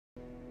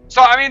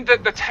So, I mean,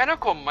 the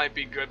tentacle might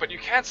be good, but you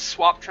can't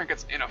swap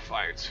trinkets in a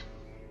fight.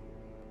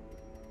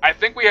 I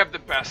think we have the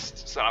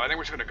best setup. I think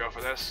we're just gonna go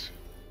for this.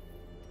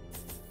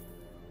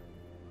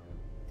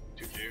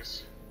 2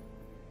 keys.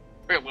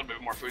 We have a little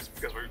bit more food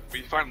because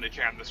we finally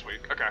can this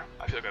week. Okay,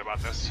 I feel good about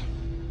this.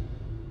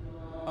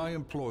 I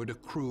employed a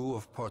crew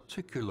of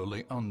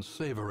particularly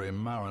unsavory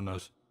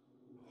mariners,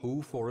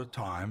 who for a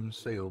time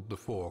sailed the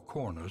 4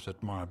 corners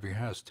at my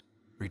behest,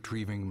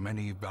 retrieving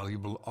many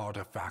valuable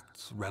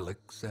artifacts,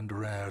 relics, and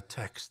rare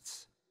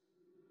texts.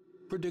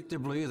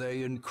 Predictably,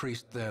 they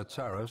increased their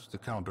tariffs to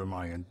counter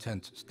my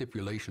intense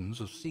stipulations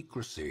of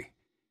secrecy.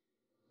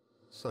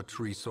 Such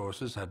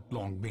resources had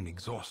long been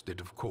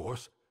exhausted, of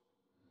course,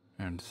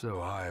 and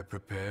so I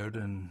prepared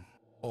an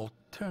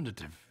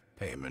alternative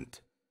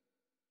payment.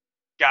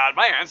 God,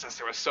 my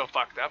ancestor was so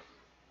fucked up.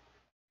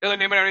 Are they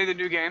naming any of the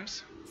new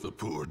games? The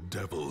poor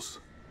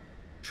devils.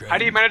 How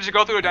do you manage to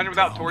go through a dungeon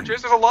without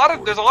torches? There's a lot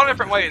of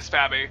different ways,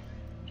 Fabby.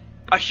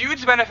 A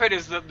huge benefit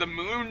is the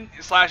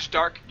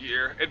moon/dark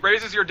gear. It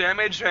raises your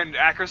damage and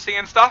accuracy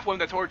and stuff when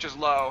the torch is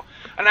low.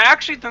 And I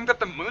actually think that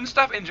the moon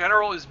stuff in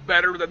general is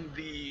better than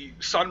the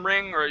sun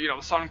ring or, you know,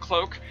 the sun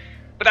cloak.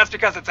 But that's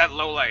because it's at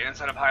low light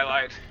instead of high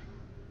light.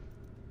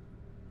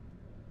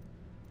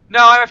 No,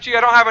 MFG,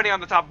 I don't have any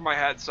on the top of my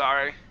head,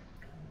 sorry.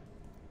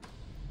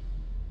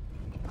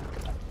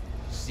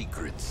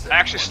 Secrets I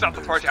actually stop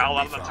the torch out a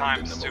lot of the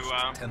times to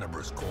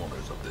tenebrous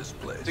corners of this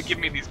place. give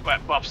me these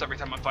buffs every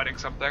time I'm fighting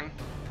something.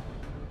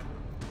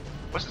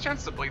 What's the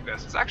chance to bleed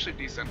this? It's actually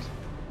decent.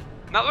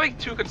 Not really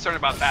too concerned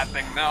about that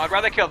thing, no. I'd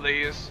rather kill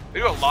these. They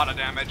do a lot of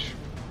damage.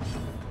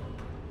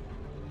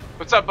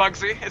 What's up,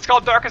 Bugsy? It's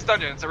called Darkest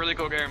Dungeon. It's a really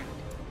cool game.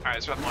 Alright,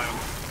 let's run light on.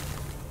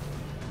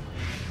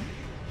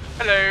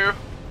 Hello.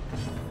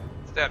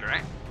 It's dead,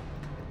 right?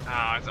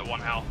 Ah, it's at 1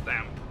 health.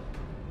 Damn.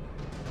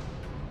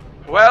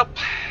 Well,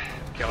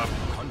 kill him.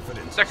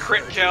 It's a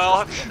crit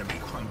kill.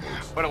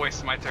 What a waste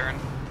of my turn.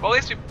 Well, at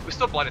least we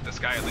still blooded this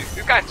guy, at least.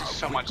 These guys do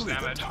so much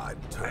damage. I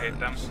hate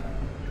them.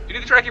 You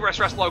need to try to keep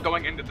rest low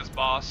going into this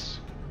boss.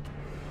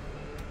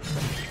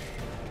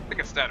 I think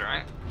it's dead,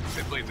 right? If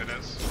it bleeds, it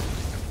is.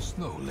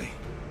 Slowly,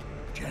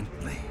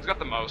 gently. He's got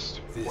the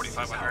most.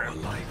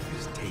 4,500. Life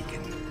is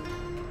taken.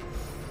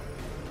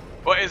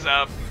 What is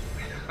up?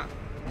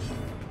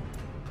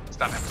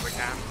 Stun him if we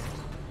can.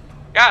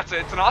 Yeah,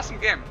 it's an awesome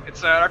game.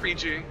 It's an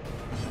RPG.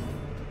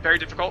 Very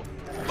difficult.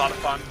 A lot of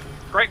fun.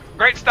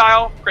 Great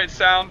style. Great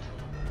sound.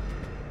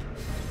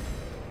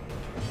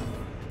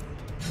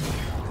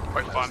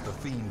 Quite fun. The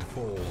fiend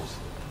falls.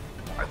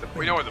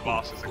 We know where the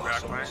boss is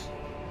exactly. It's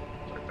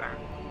right there.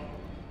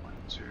 1,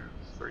 2,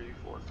 3,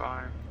 4,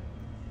 5.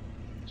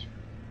 2,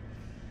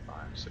 5,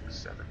 6,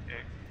 7, 8.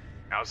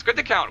 Now it's good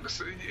to count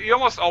because you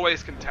almost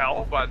always can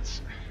tell, but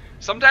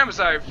sometimes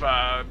I've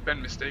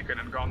been mistaken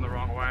and gone the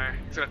wrong way.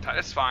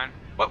 It's fine.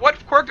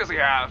 What quirk does he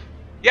have?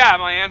 Yeah,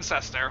 my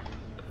ancestor.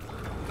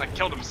 Like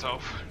killed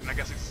himself, and I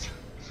guess he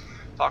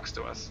talks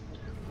to us.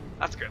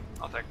 That's good.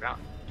 I'll take that.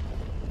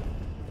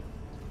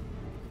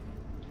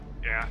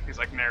 Yeah, he's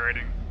like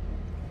narrating.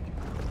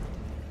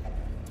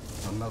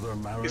 Another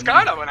mariner. He's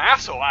kind of an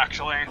asshole,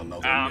 actually.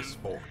 Another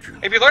misfortune.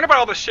 If you learn about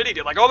all the shit he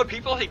did, like all the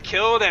people he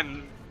killed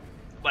and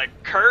like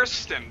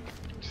cursed and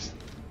just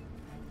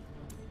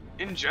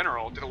in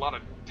general did a lot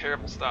of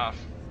terrible stuff.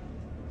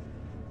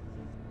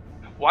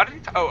 Why did he?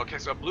 Oh, okay.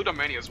 So Blue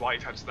Domania is why he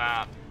touched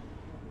that.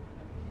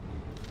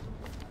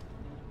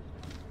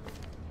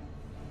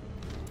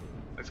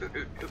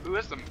 Who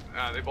is them?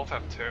 They both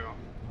have 2.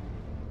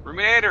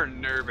 Ruminate or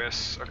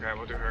Nervous? Okay,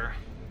 we'll do her.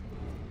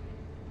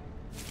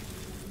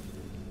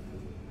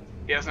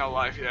 He has no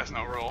life, he has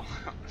no role.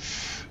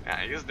 Yeah,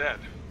 he is dead.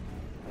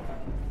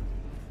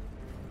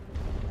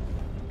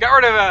 Got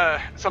rid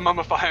of some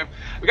mummify him.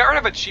 We got rid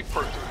of a cheap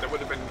quirk that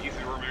would have been easy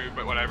to remove,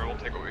 but whatever, we'll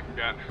take what we can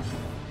get.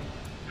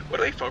 What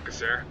do they focus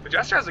there? The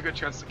Jester has a good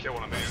chance to kill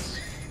one of these.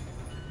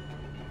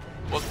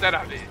 Well, it's dead.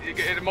 It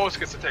at most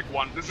gets to take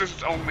 1. This is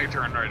its only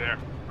turn right there.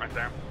 Right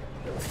there.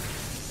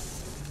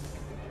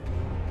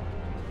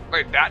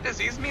 Wait, that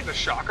diseased me? The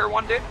Shocker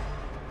one did?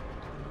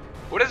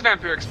 What is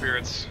Vampiric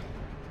Spirits?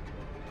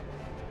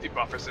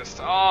 Debuff resist.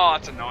 Oh,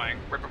 that's annoying.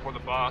 Right before the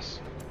boss.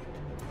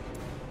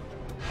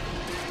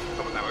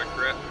 Hoping that would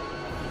crit.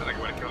 I think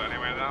it would have killed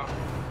anyway, though.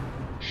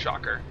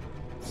 Shocker.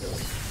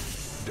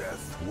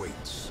 Death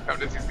waits. How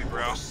diseased me,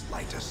 bro?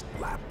 Slightest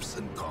lapse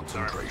in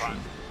concentration.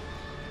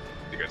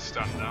 You get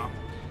stunned, though.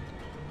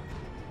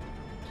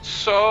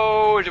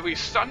 So, did we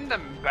stun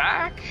them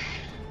back?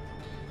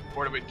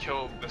 Or did we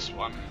kill this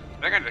one?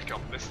 I think I just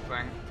killed this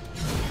thing.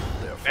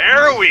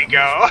 There we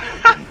go!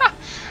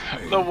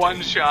 The one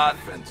shot.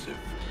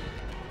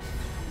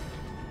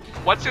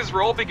 What's his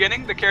role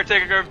beginning? The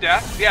Caretaker of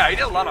Death? Yeah, he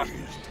did a lot of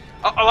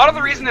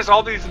the reason there's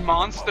all these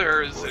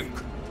monsters and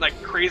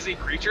like crazy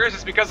creatures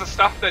is because of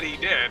stuff that he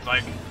did,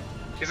 like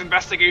his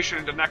investigation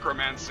into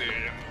necromancy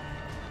and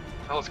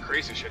all this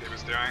crazy shit he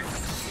was doing.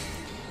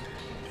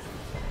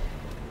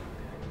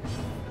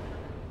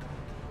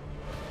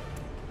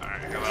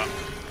 Alright, heal up.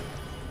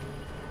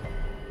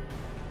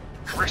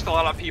 Cursed a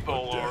lot of people,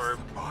 or...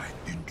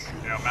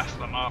 Yep. to mess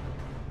them up.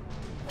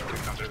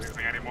 Please don't disease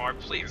me anymore.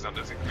 Please don't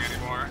disease me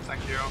anymore.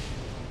 Thank you.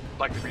 I'd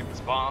like to beat this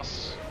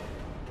boss.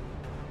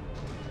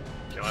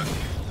 Kill it.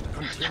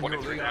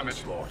 23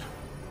 damage.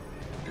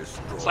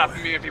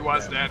 Slapping me if he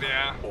was dead,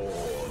 yeah.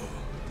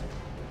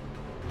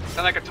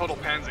 Sound like a total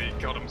pansy. He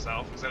killed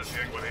himself instead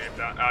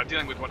of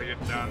dealing with what he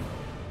had done.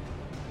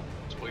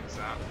 Which bleeds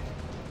that.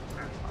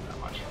 Not that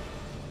much.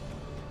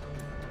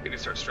 We need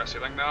to start stress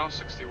healing though.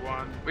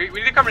 61. We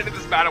need to come into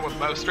this battle with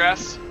low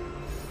stress.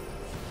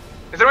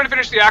 Has anyone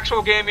finished the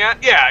actual game yet?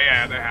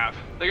 Yeah, they have.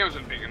 The game's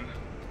been beaten.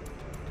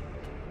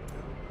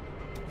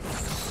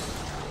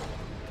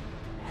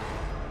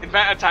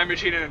 Invent a time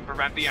machine and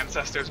prevent the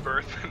ancestor's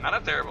birth.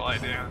 Not a terrible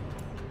idea.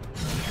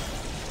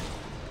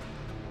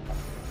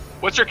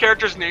 What's your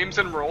character's names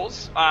and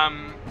roles?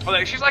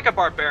 Well, she's like a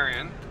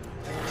barbarian.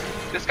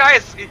 This guy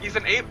he's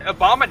an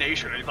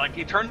abomination.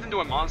 He turns into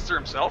a monster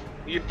himself.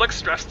 He inflicts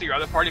stress to your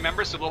other party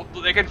members so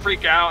they can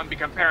freak out and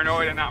become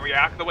paranoid and not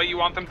react the way you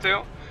want them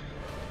to.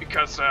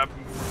 Because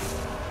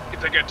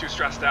if they get too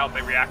stressed out,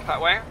 they react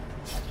that way.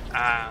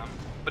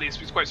 But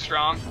he's quite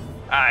strong.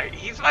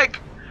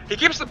 He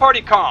keeps the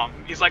party calm.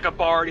 He's like a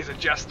bard, he's a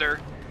jester.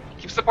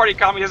 He keeps the party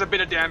calm, he does a bit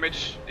of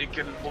damage. He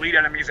can bleed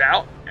enemies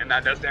out, and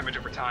that does damage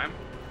over time.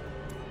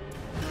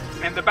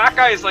 And the back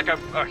guy is like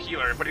a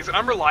healer, but he's an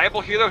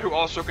unreliable healer who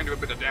also can do a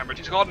bit of damage.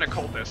 He's called an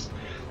occultist.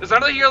 There's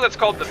another healer that's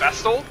called the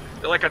Vestal.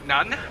 They're like a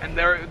nun, and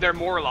they're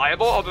more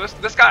reliable. Although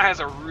this guy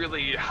has a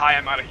really high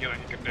amount of healing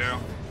he can do,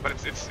 but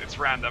it's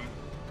random.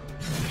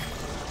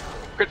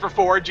 Crit for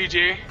 4,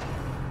 GG.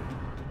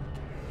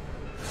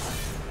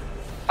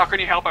 How can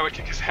you help? I would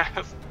kick his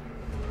ass.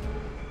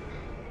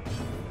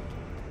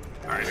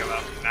 Alright, heal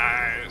up.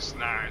 Nice,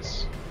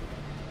 nice.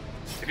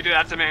 If you do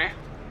that to me.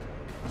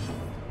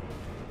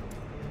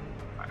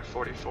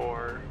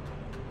 44.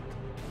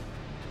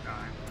 9.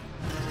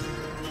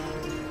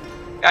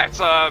 Yeah, it's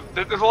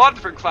there's a lot of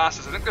different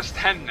classes. I think there's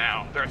 10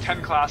 now. There are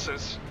 10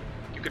 classes.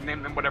 You can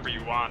name them whatever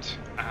you want.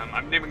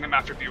 I'm naming them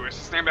after viewers.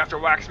 It's named after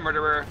Wax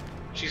Murderer.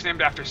 She's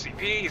named after CP.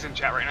 He's in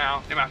chat right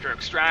now. Named after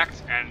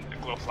Extract, and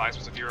Glowflies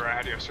was a viewer I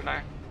had yesterday.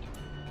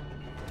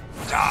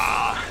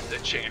 Ah, the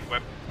chain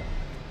whip.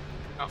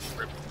 Oh,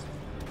 rip.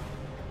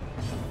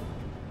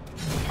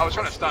 I was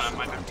trying to stun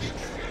him.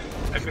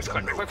 I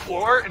misclicked. I clicked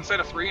 4 instead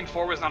of 3, and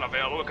 4 was not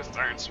available because it's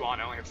Iron Swan.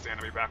 It only hits the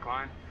enemy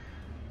backline.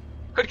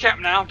 Could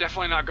camp now.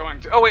 Definitely not going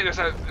to. Oh wait, there's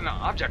an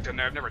object in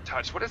there I've never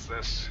touched. What is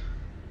this?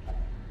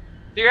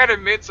 You had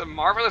emits a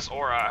marvelous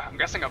aura. I'm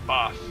guessing a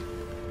buff.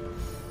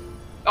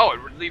 Oh, it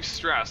relieves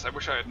stress. I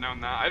wish I had known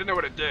that. I didn't know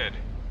what it did.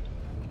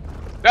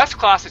 Best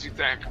classes, you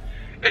think?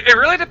 It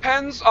really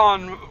depends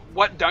on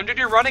what dungeon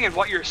you're running and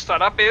what your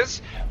setup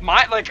is.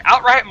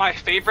 Outright my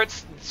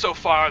favorites so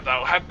far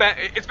though have been,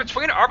 it's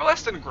between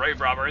Arbalest and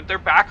Grave Robber. They're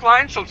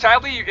backline, so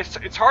sadly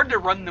it's hard to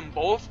run them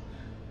both.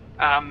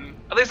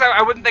 At least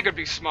I wouldn't think it'd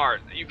be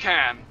smart. You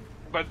can,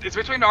 but it's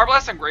between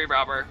Arbalest and Grave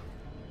Robber.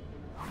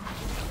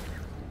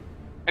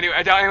 Anyway,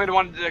 I doubt anyone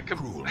wanted to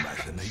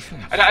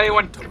I doubt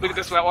anyone completed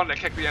this without wanting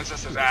to kick the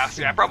ancestor's ass.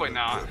 Yeah, probably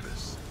not.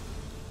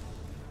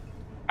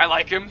 I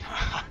like him.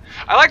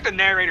 I like the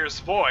narrator's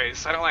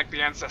voice. I don't like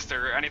the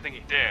ancestor or anything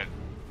he did.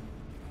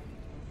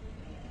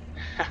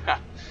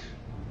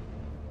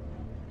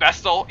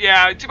 Vestal.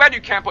 Yeah, too bad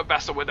you can't put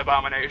Vestal with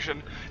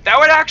Abomination. That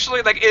would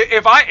actually, like,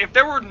 if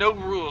there were no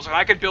rules and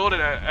I could build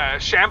a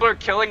Shambler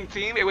killing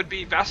team, it would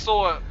be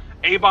Vestal,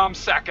 A-Bomb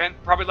second,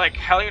 probably like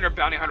Hellion or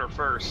Bounty Hunter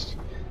first.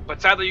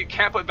 But sadly, you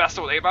can't put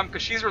Vestal with A-Bomb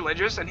because she's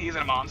religious and he's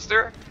a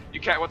monster. You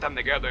can't put them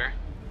together.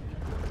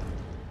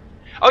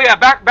 Oh yeah,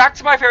 back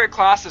to my favorite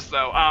classes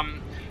though.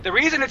 The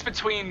reason it's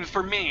between,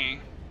 for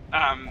me,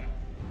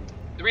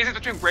 the reason it's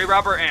between Grave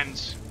Robber and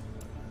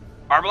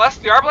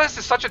Arbalest, the Arbalest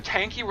is such a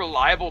tanky,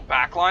 reliable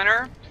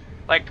backliner.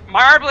 Like,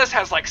 my Arbalest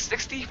has like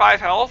 65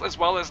 health as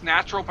well as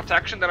natural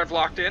protection that I've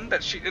locked in,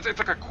 that it's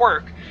like a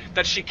quirk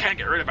that she can't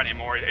get rid of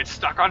anymore. It's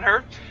stuck on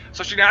her.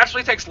 So she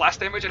naturally takes less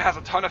damage and has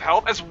a ton of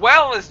health, as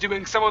well as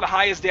doing some of the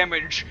highest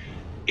damage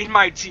in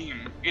my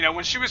team. You know,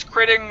 when she was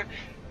critting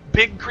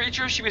big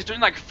creatures, she was doing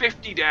like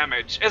 50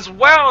 damage, as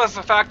well as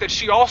the fact that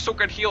she also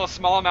could heal a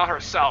small amount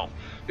herself.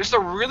 Just a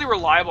really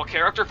reliable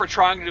character for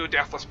trying to do a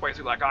Deathless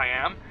playthrough like I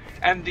am.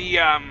 And the,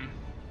 I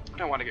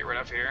don't want to get rid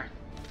of here.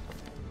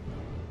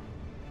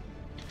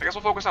 I guess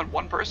we'll focus on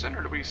one person,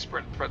 or do we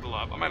spread the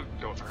love? I'm gonna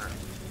go with her.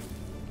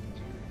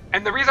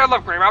 And the reason I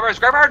love Grave Robber is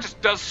Grave Robber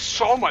just does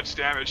so much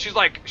damage.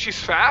 She's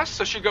fast,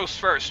 so she goes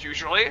first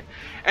usually,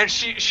 and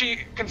she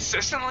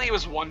consistently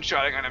was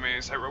one-shotting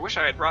enemies. I wish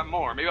I had brought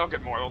more. Maybe I'll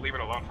get more. I'll leave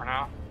it alone for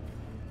now.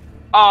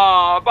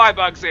 Aw, bye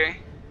Bugsy.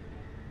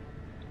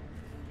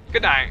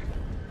 Good night.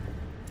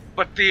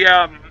 But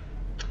the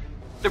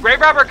Grave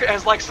Robber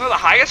has like some of the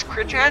highest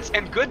crit chance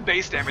and good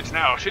base damage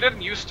now. She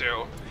didn't used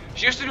to.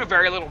 She used to do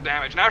very little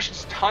damage. Now she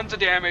does tons of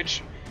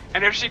damage.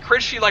 And if she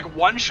crits, she like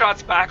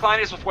one-shots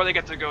backliners before they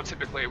get to go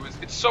typically.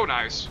 It's so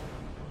nice.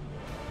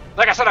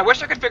 Like I said, I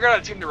wish I could figure out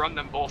a team to run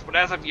them both, but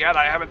as of yet,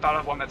 I haven't thought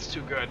of one that's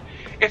too good.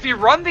 If you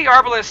run the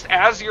Arbalest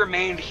as your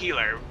main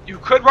healer, you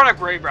could run a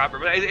Grave Robber,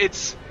 but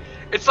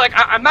It's like,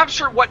 I'm not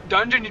sure what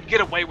dungeon you'd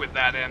get away with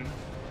that in.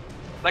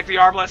 Like the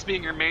Arbalest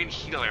being your main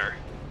healer.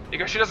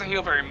 Because she doesn't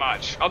heal very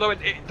much. Although,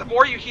 the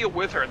more you heal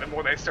with her, the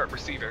more they start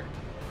receiving.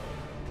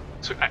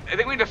 So I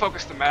think we need to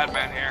focus the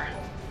Madman here.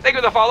 Thank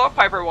you for the follow,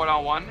 Piper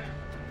 1-on-1.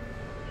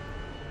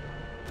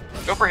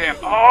 Go for him.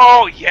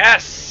 Oh,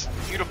 yes!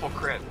 Beautiful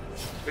crit.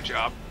 Good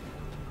job.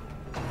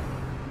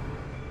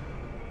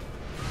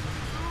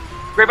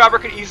 Grave Robber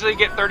can easily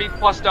get 30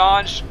 plus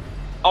dodge.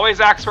 Always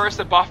acts first,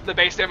 the buff, the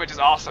base damage is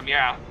awesome,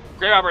 yeah.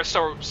 Grave Robber is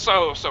so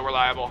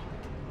reliable.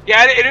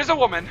 Yeah, it is a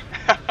woman.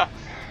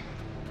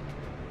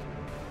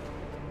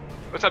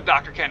 What's up,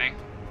 Dr. Kenny?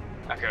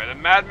 Okay, the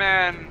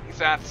Madman, he's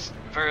at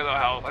very low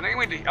health. I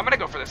think I'm gonna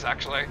go for this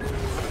actually.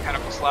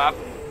 Mechanical slap.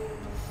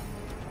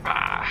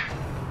 Ah,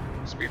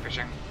 speed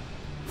fishing.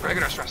 We're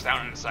gonna stress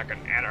down in a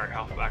second and our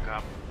health back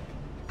up.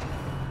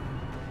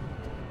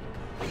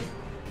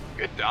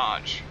 Good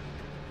dodge.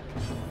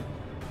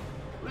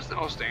 Who's the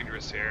most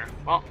dangerous here?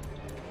 Well,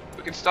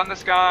 we can stun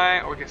this guy,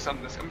 or we can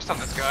stun this. I'm gonna stun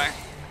this guy.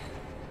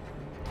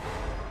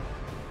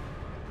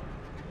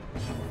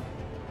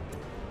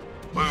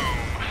 Boom!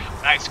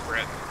 Nice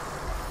crit.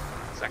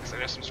 Sexy.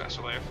 There's some stress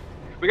relief.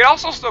 We can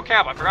also still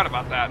camp. I forgot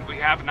about that. We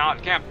have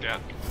not camped yet,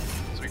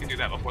 so we can do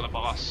that before the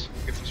boss.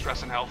 Get some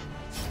stress and health.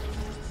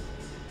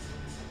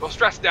 We'll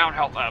stress down,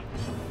 health up.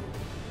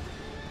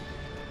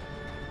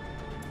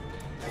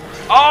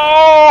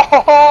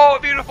 Oh,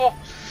 beautiful!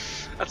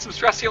 That's some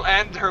stress heal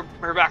and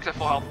her back to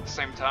full health at the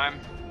same time.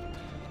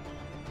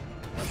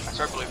 I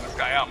start bleeding this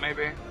guy out,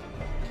 maybe.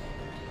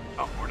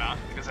 Oh, or not.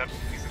 He does have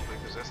decent bleed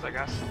resist, I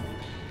guess.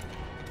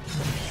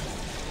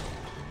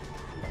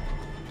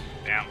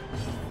 Damn,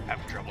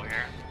 having trouble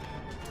here.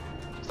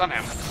 Stun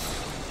him.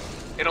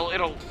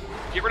 It'll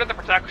get rid of the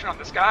protection on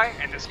this guy,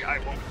 and this guy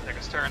won't take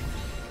his turn.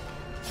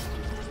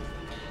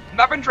 I've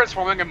not been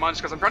transforming in months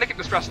because I'm trying to keep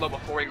the stress low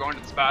before we go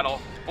into this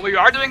battle. When we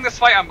are doing this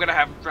fight, I'm gonna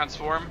have him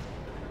transform.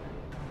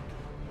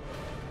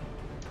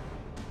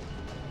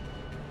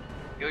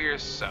 Heal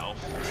yourself.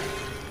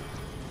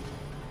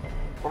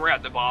 When we're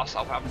at the boss,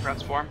 I'll have him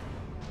transform.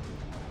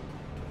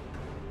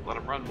 Let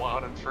him run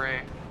wild and free.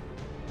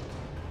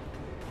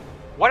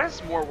 What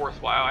is more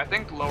worthwhile? I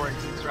think lowering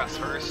some stress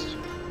first.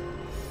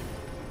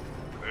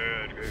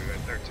 Good,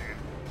 13.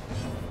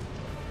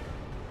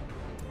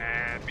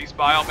 And Beast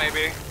Bile,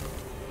 maybe.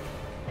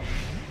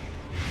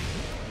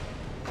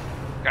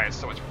 Guy has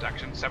so much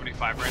protection.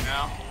 75 right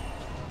now.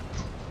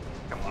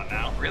 Come on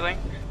now, really?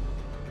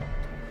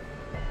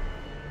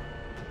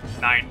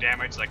 9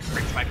 damage, like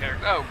crits my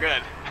character. Oh,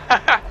 good.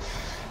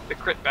 The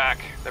crit back,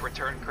 the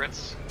return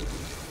crits.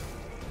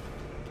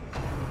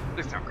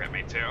 Please don't crit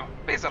me too.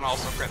 Please don't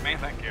also crit me,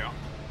 thank you.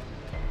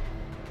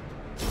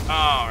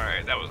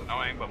 Alright, that was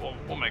annoying, but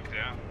we'll make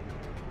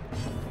do.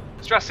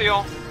 Stress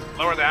heal,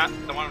 lower that,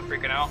 don't want him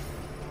freaking out.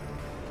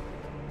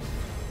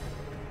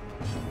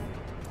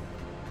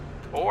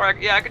 Or,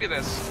 I could do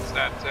this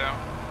instead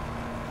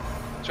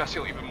too. Stress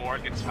heal even more,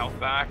 get some health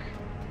back.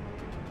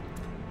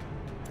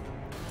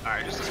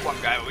 Alright, just this one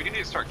guy, but we need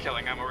to start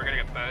killing him or we're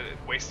gonna get the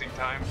wasting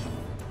time.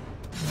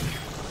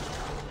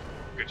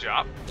 Good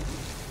job.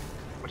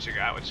 What you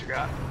got? What you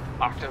got?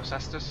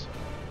 Octocestus.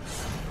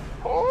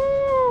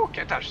 Oh,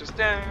 can't touch this.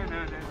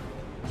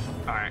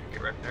 Alright,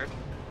 get right there.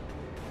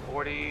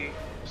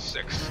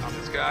 46 on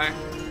this guy.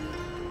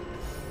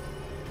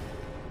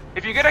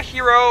 If you get a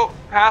hero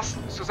pass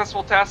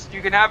successful test,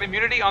 you can have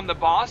immunity on the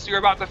boss you're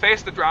about to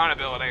face the drown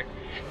ability.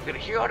 You get a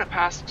hero to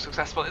pass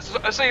successful.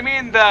 So you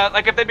mean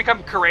like if they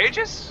become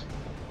courageous?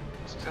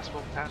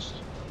 Successful test.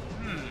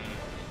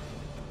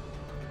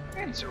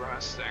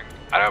 Interesting.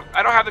 I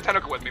don't have the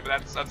tentacle with me,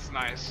 but that's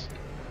nice.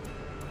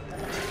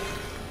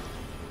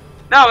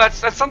 No,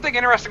 that's something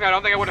interesting I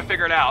don't think I would have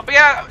figured out. But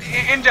yeah,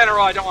 in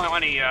general, I don't want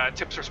any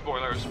tips or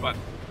spoilers, but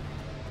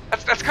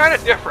that's kind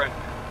of different.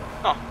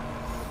 Huh.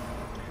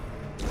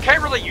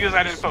 Can't really use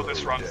that info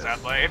this run,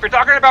 sadly. If you're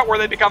talking about where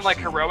they become like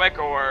heroic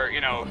or,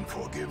 you know,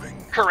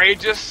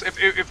 courageous,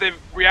 if they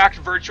react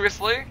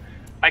virtuously,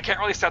 I can't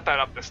really set that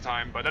up this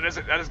time, but that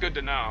is good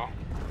to know.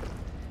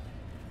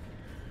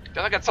 I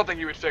feel like that's something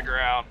you would figure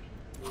out.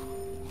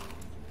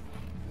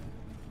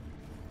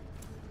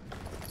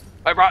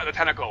 I brought the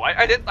tentacle.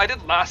 I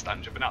did last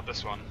dungeon, but not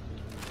this one.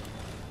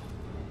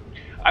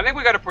 I think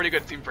we got a pretty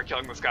good team for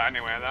killing this guy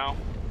anyway, though.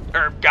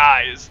 Or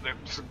guys,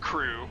 the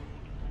crew.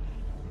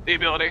 The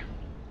ability.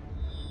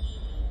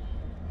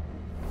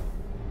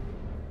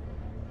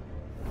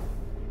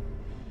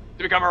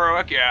 To become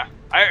heroic, yeah.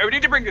 I would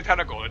need to bring the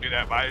tentacle to do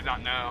that, but I did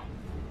not know.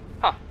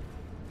 Huh.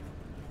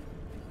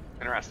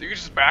 Interesting. You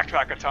just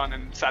backtrack a ton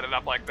and set it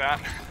up like that.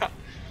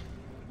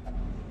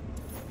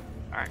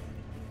 Alright.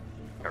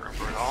 Got room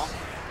for it all.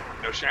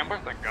 No Shambler,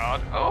 thank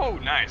God. Oh,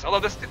 nice. Although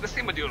this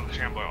team would deal with the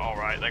Shambler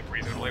alright, like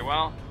reasonably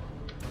well.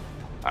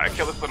 Alright,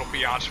 kill this little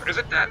biatch. Is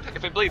it dead?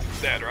 If it bleeds,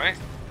 it's dead, right?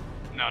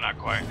 No, not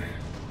quite.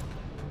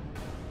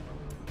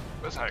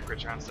 This high crit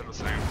chance did the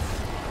same.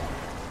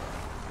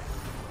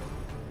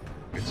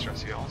 Good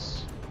stress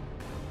heals.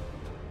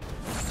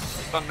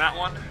 Done that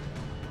one.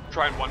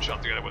 Try and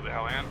one-shot together with the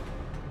Hellion.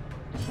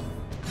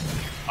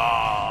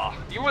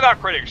 Even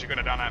without critting, she could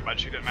have done it, but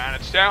she didn't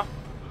manage to.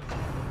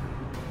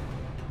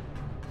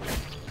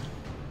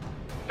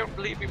 Don't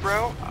believe me,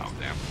 bro? Oh,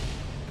 damn.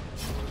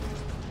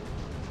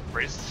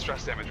 Raised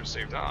stress damage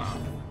received. Oh,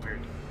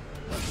 weird.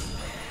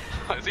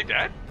 Is he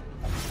dead?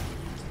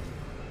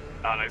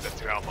 Oh, no, he's at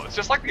 2 health. It's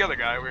just like the other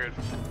guy, weird.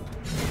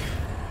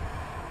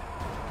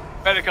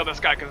 Better kill this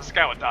guy, because this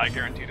guy would die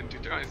guaranteed in 2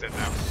 turns. He's dead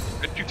now.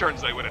 In 2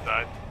 turns, they would have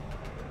died.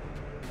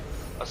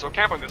 So we'll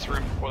camp in this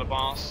room before the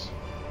boss.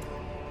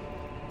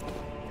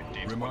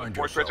 Remind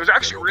yourself there's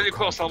actually really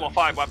close to level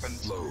 5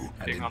 weapons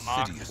being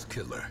unlocked.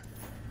 Killer.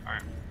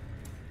 Alright.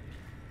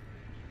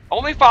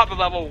 Only fought the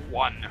level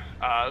 1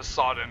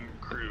 Sodden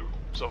crew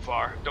so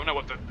far. Don't know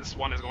what this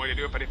one is going to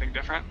do, if anything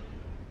different.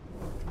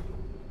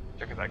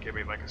 Check if that gave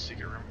me like a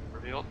secret room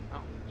revealed.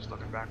 Oh, just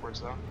looking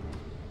backwards though.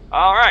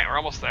 Alright, we're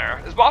almost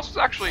there. This boss was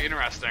actually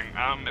interesting.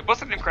 It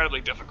wasn't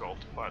incredibly difficult,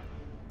 but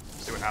we'll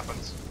see what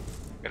happens.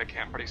 Gonna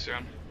camp pretty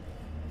soon.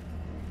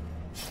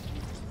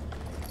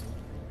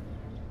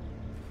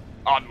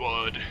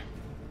 Onward.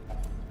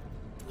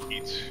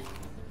 Eat.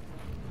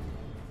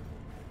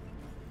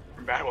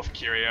 From battle with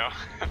Curio.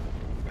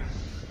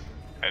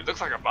 It looks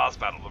like a boss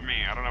battle to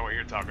me. I don't know what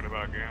you're talking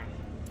about, game.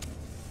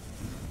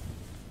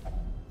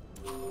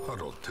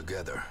 Huddled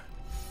together,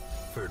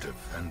 furtive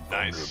and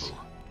nice.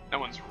 vulnerable. No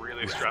one's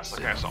really stressed.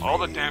 Okay, so all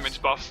the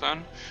damage buffs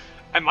then.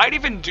 I might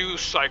even do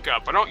Psych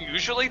Up. I don't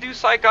usually do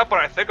Psych Up, but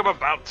I think I'm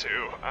about to.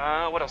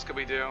 What else could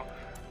we do?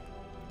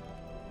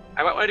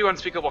 I might want to do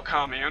Unspeakable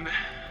Commune.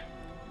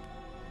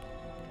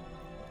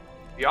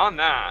 Beyond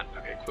that,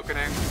 okay,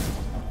 quickening.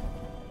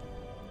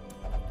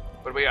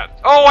 What do we got?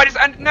 Oh,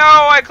 no,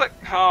 I clicked.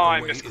 Oh,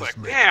 I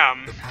misclicked.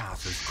 Damn. The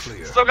path is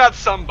clear. Still got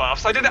some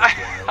buffs. I didn't.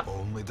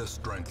 Only the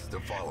strength to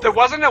follow. There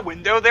wasn't a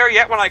window there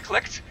yet when I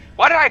clicked.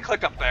 Why did I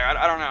click up there?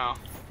 I don't know.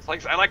 It's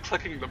like I like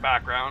clicking the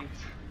background.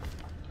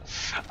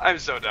 I'm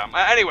so dumb.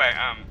 Anyway,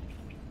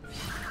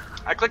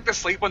 I clicked the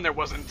sleep when there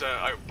wasn't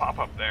a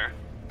pop-up there.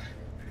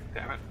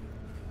 Damn it.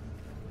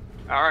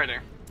 Alrighty.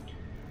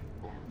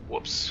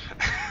 Whoops.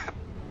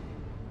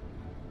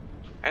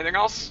 Anything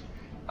else?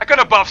 I could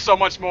have buffed so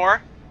much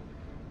more.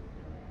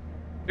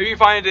 Maybe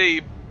find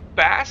a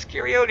bass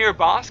curio near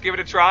boss, give it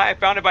a try. I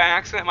found it by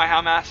accident. My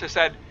Hellmaster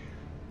said,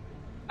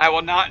 I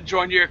will not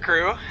join your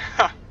crew.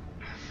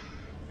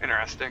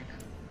 Interesting.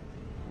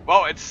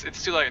 Well, it's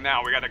too late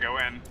now. We gotta go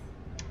in.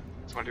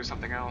 Just wanna do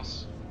something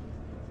else.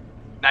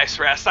 Nice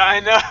rest,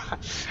 I know.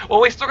 Well,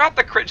 we still got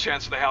the crit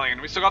chance for the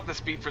Hellion. We still got the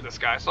speed for this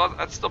guy, so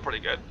that's still pretty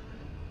good.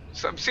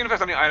 So I'm seeing if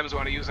there's any items we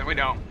want to use, and we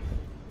don't.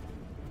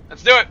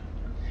 Let's do it.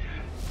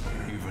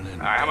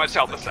 Alright, how much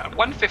health is that?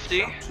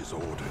 150.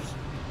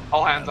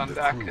 All hands on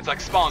deck. It's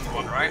like spawns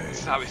one, right? This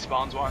is how he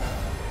spawns one.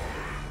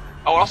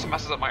 Oh, it also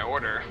messes up my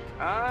order.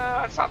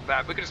 That's not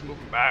bad. We can just move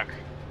him back.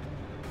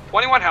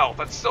 21 health.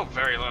 That's still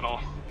very little.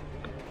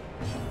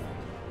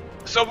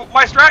 So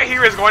my strat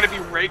here is going to be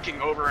raking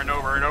over and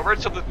over and over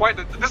to the point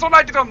that this one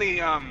I did on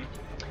the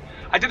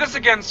I did this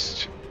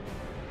against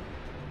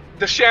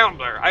the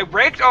Shambler. I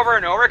raked over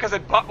and over because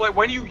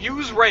when you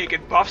use rake,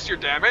 it buffs your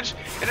damage.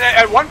 And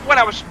at one point,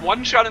 I was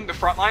one-shotting the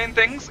frontline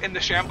things in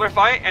the Shambler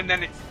fight, and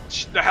then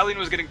the Hellion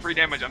was getting free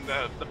damage on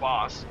the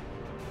boss.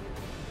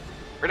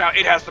 Right now,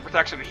 it has the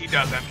protection that he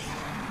doesn't.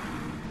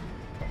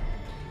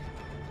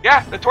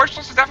 Yeah, the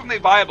Torchless is definitely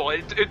viable.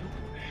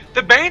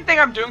 The main thing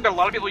I'm doing that a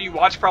lot of people you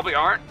watch probably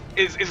aren't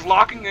is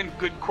locking in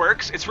good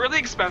quirks. It's really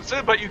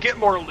expensive, but you get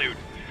more loot.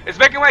 It's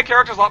making my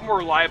characters a lot more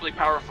reliably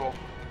powerful.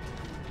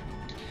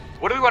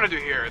 What do we want to do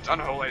here? It's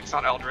unholy, it's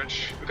not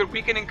Eldritch. We could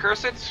weaken and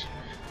curse it.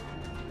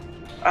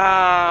 We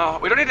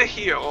don't need to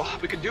heal.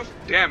 We can do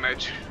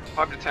damage.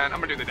 5 to 10. I'm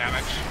gonna do the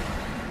damage.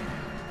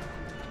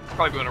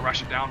 Probably be able to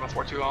rush it down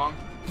before too long.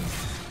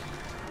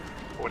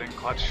 Avoiding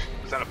clutch.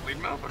 Is that a bleed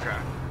move? Okay.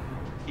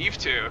 Eve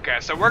 2. Okay,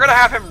 so we're gonna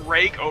have him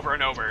rake over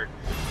and over.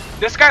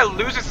 This guy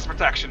loses his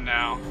protection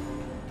now.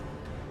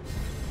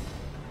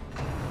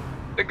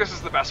 I think this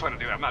is the best way to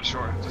do it. I'm not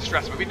sure. It's a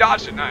stress, but we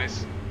dodged it.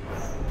 Nice.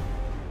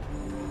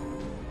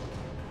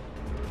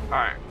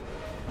 Alright.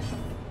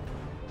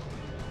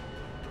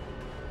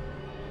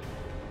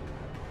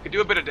 Could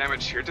do a bit of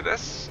damage here to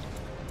this.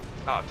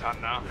 Not a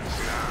ton now.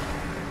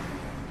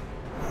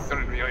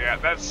 Don't even heal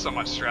yet. That's so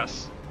much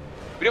stress.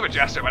 We do have a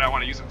Jester, but I don't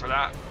want to use him for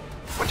that.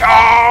 Which,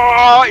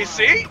 oh, you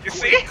see? You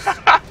see?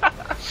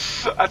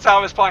 That's how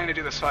I was planning to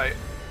do this fight.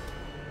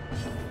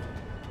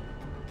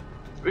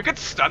 We could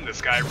stun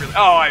this guy really.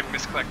 Oh, I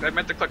misclicked. I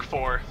meant to click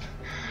 4.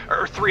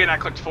 Or 3 and I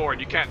clicked 4,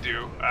 and you can't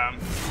do,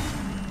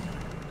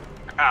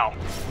 ow.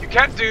 You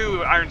can't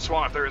do Iron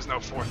Swan if there is no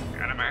 4th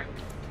enemy.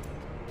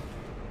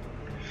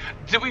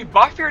 Did we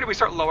buff here or did we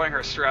start lowering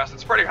her stress?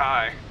 It's pretty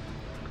high.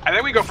 And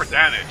then we go for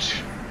damage.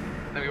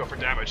 Then we go for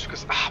damage,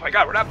 because, oh my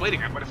god, we're not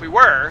bleeding him, but if we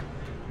were,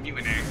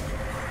 mutiny.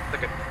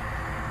 Like a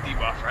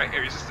debuff, right?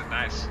 Air resistant,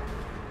 nice.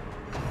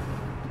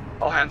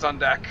 All hands on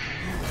deck.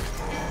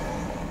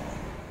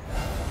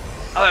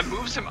 Oh, that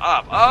moves him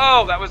up.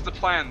 Oh, that was the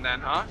plan then,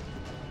 huh?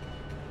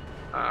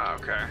 Oh,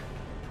 okay.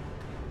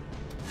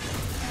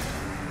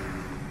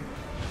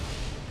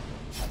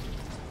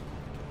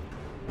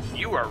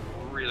 You are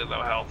really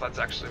low health. That's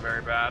actually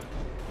very bad.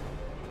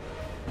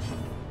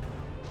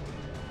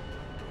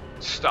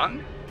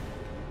 Stun?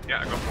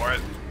 Yeah, go for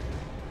it.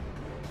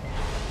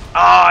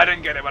 Ah, I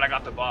didn't get it, but I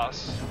got the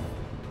boss.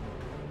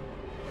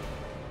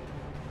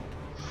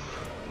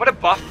 I'm gonna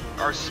buff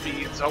our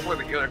speed, so hopefully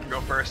the healer can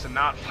go first and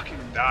not fucking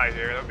die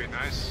here. That would be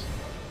nice.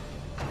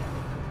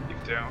 You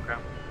too, okay.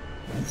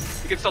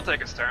 He can still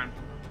take his turn.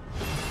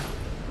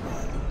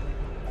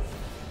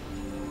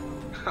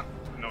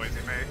 Noise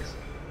he makes.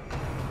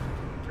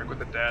 Drink with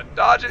the dead.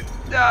 Dodge it!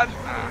 Dodge!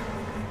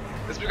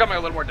 This is becoming a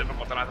little more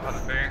difficult than I thought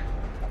it'd be.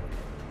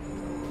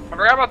 I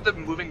forgot about the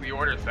moving the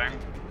order thing.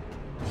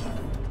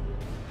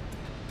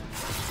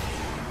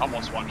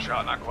 Almost one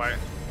shot, not quite.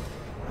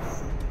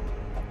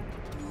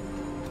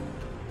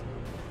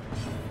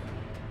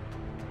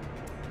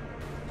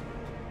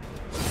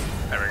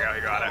 There we go,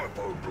 you got it.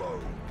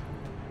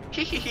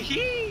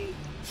 Hehehehe.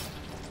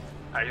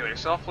 Alright, heal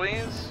yourself,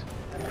 please.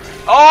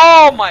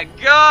 Oh my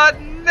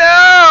god,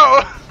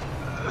 no!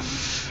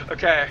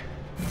 Okay.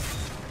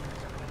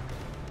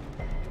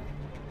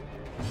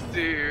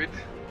 Dude.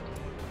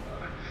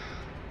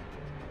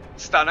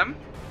 Stun him.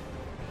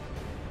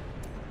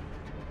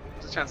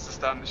 There's a chance to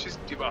stun. She's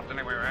debuffed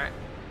anyway, right?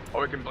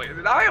 Or we can bleed.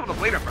 Now I'm able to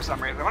bleed him for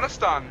some reason. I want to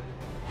stun.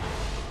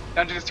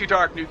 Dungeon is too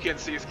dark. New can't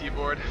see his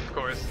keyboard. Of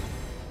course.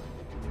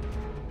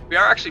 We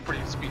are actually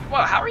pretty speedy.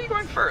 Well, how are you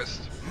going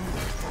first?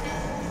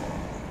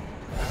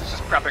 This is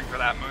just prepping for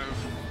that move.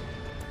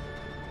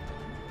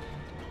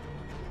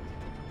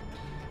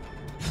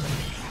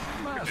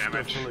 Good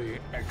damage.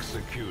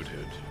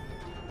 Executed.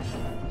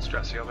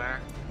 Stress heal there.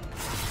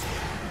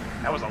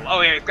 That was a.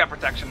 Oh yeah, he's got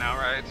protection now,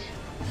 right?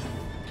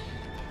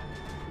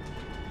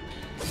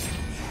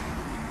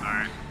 All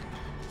right.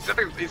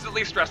 He's at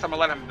least stressed. I'm gonna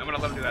let him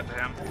do that to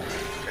him.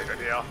 Okay, good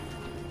deal.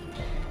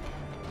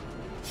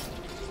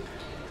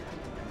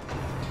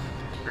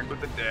 Drink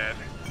with the dead.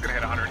 He's gonna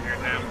hit 100 here,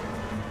 damn.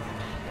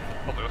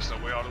 Hopefully we'll still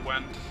be able to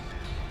win.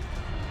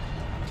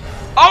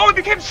 Oh, it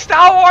became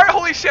Stalwart!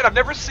 Holy shit, I've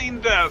never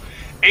seen the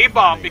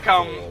A-bomb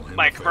become,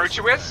 like,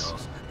 virtuous.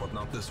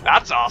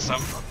 That's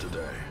awesome.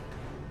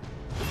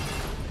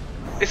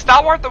 Is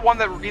Stalwart the one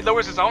that he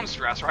lowers his own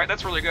stress, right?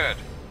 That's really good.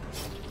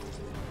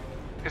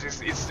 Because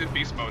he's in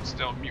beast mode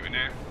still, mutant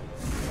A.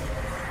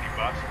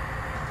 Debuff.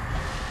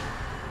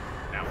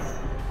 No.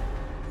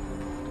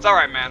 It's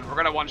alright, man. We're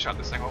gonna one-shot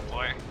this thing,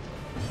 hopefully.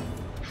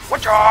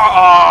 Whatcha?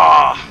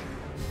 How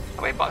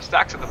many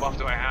stacks of the buff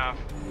do I have?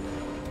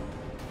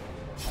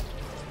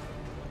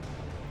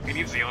 He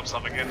needs to heal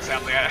himself again,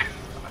 sadly.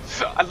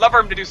 I'd love for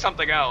him to do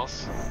something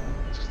else.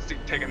 Just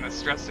taking this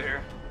stress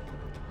here.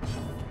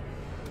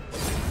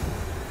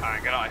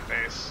 Alright, get out of my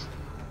face.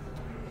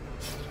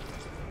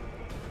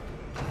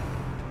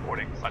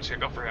 Warding, let's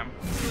go for him.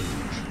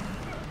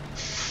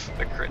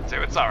 The crit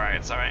too, it's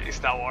alright, he's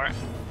Stalwart.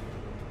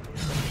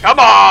 Come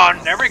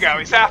on! There we go,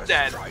 he's half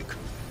dead.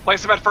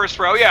 Place him at first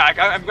row? Yeah,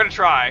 I'm gonna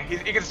try. He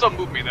can still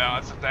move me though,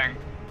 that's the thing.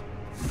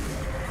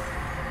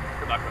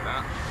 Good luck with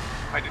that.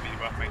 I did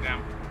debuff me,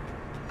 damn.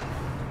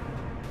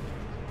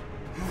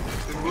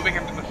 He's moving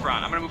him to the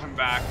front. I'm gonna move him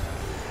back.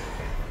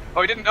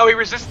 Oh, he didn't. Oh, he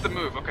resisted the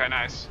move. Okay,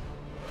 nice.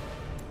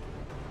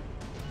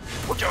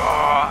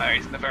 Oh,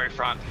 he's in the very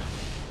front.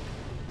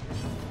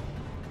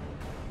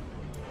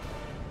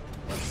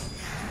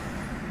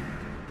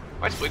 How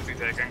much bleed is he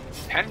taking?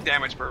 10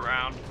 damage per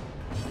round.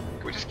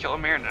 Can we just kill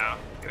him here now?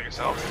 Kill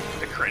yourself.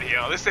 The crit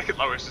heal. This thing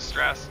lowers the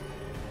stress.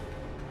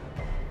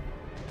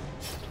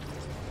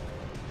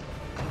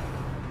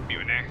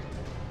 Mutiny.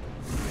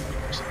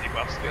 Some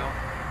debuff skill.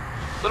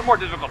 A little more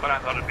difficult than I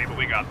thought it'd be, but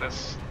we got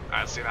this.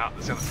 Alright, let's see how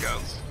this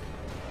goes.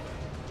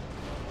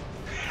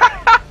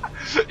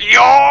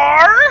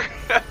 Your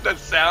that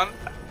sound.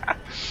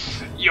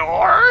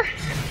 Your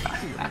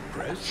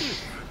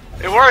Impressive.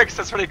 It works,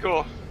 that's pretty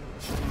cool.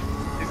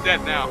 He's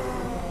dead now.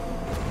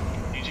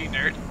 GG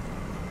nerd.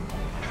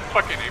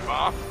 Fucking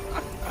A-bomb.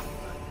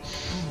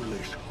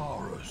 Foolish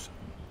horrors.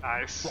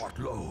 Nice. Brought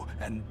low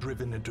and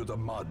driven into the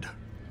mud.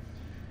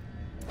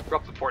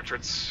 Drop the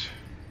portraits.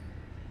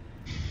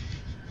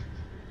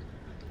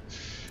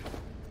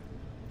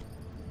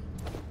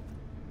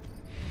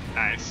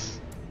 Nice.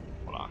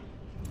 Hold on.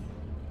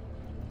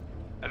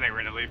 I think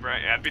we're gonna leave,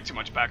 right? Yeah, it'd be too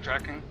much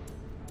backtracking.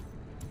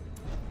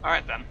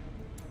 Alright then.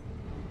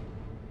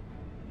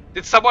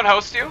 Did someone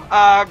host you?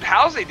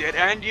 Halsey did,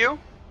 and you?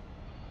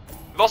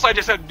 Also, I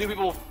just had new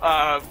people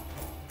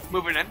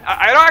moving in.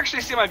 I don't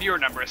actually see my viewer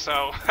numbers,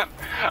 so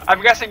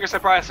I'm guessing you're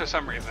surprised for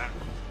some reason.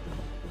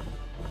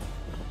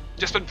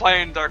 Just been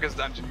playing Darkest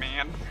Dungeon,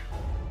 man.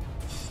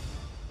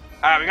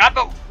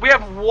 Alright, we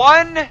have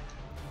one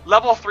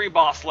level 3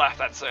 boss left,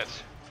 that's it.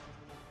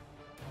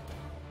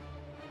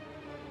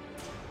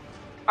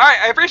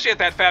 Alright, I appreciate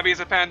that, Fabby as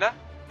a Panda.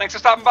 Thanks for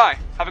stopping by.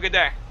 Have a good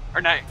day.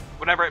 Or night.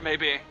 Whatever it may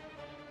be.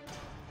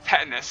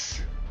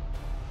 Tetanus.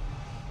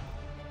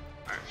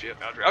 Alright, Fiat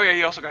Boundary. Oh yeah,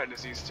 he also got a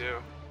disease too.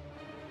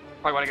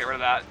 Probably want to get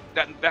rid of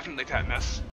that. Definitely tetanus.